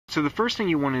So the first thing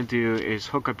you want to do is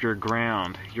hook up your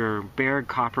ground, your bare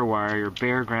copper wire, your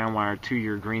bare ground wire to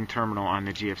your green terminal on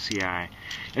the GFCI.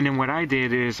 And then what I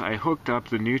did is I hooked up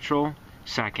the neutral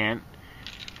second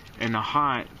and the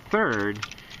hot third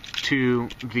to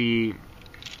the,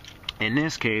 in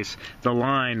this case, the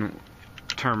line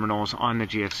terminals on the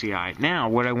GFCI. Now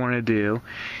what I want to do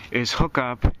is hook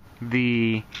up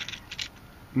the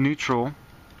neutral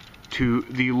to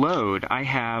the load. I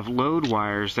have load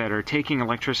wires that are taking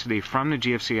electricity from the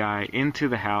GFCI into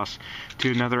the house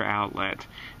to another outlet.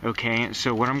 Okay,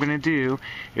 so what I'm going to do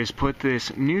is put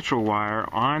this neutral wire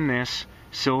on this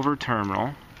silver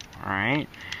terminal, alright,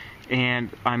 and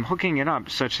I'm hooking it up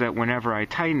such that whenever I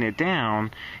tighten it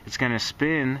down, it's going to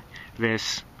spin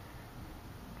this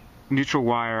neutral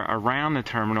wire around the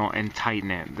terminal and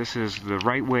tighten it. This is the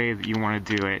right way that you want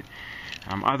to do it.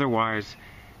 Otherwise,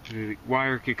 the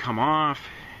wire could come off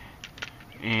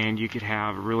and you could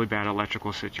have a really bad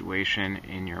electrical situation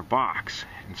in your box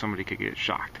and somebody could get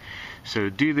shocked. So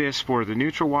do this for the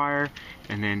neutral wire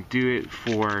and then do it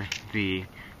for the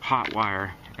hot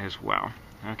wire as well.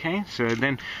 Okay, so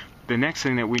then the next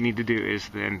thing that we need to do is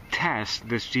then test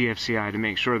this GFCI to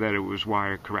make sure that it was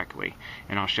wired correctly,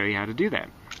 and I'll show you how to do that.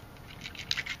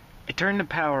 I turned the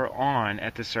power on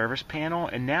at the service panel,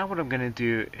 and now what I'm going to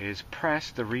do is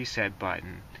press the reset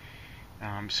button.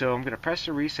 So I'm going to press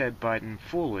the reset button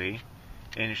fully,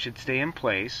 and it should stay in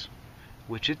place,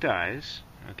 which it does.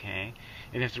 Okay,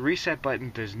 and if the reset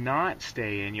button does not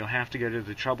stay in, you'll have to go to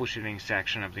the troubleshooting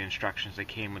section of the instructions that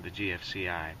came with the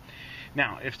GFCI.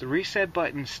 Now, if the reset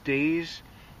button stays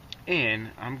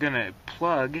in, I'm going to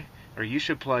plug, or you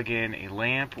should plug in a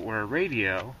lamp or a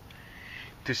radio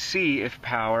to see if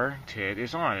power to it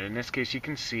is on. In this case, you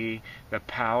can see the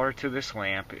power to this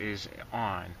lamp is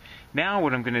on. Now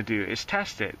what I'm going to do is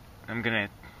test it. I'm going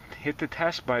to hit the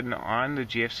test button on the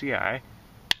GFCI,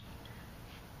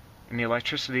 and the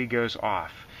electricity goes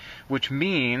off, which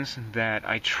means that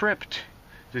I tripped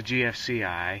the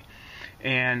GFCI,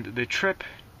 and the trip,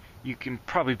 you can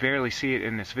probably barely see it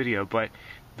in this video, but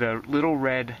the little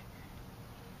red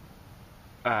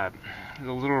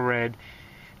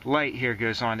light here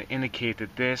goes on to indicate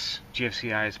that this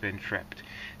GFCI has been tripped.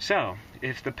 So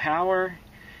if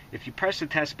you press the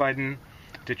test button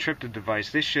to trip the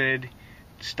device, this should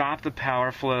stop the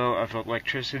power flow of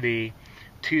electricity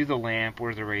to the lamp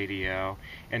or the radio,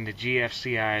 and the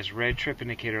GFCI's red trip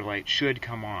indicator light should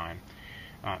come on.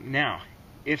 Now,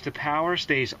 if the power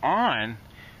stays on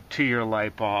to your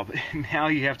light bulb, now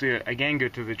you have to again go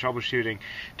to the troubleshooting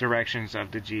directions of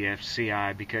the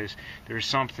GFCI because there's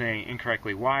something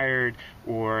incorrectly wired,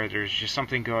 or there's just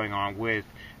something going on with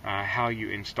how you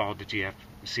installed the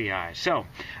GFCI. So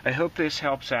I hope this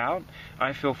helps out.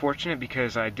 I feel fortunate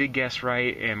because I did guess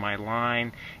right, and my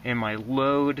line and my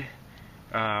load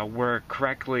were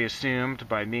correctly assumed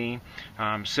by me.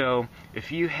 So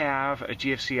if you have a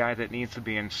GFCI that needs to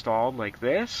be installed like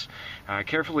this,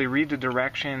 carefully read the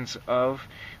directions of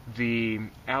the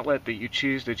outlet that you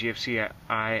choose, the GFCI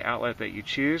outlet that you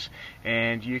choose,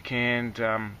 and you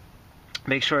can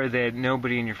make sure that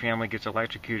nobody in your family gets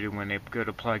electrocuted when they go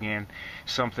to plug in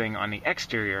something on the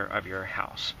exterior of your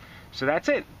house. So that's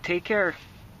it. Take care.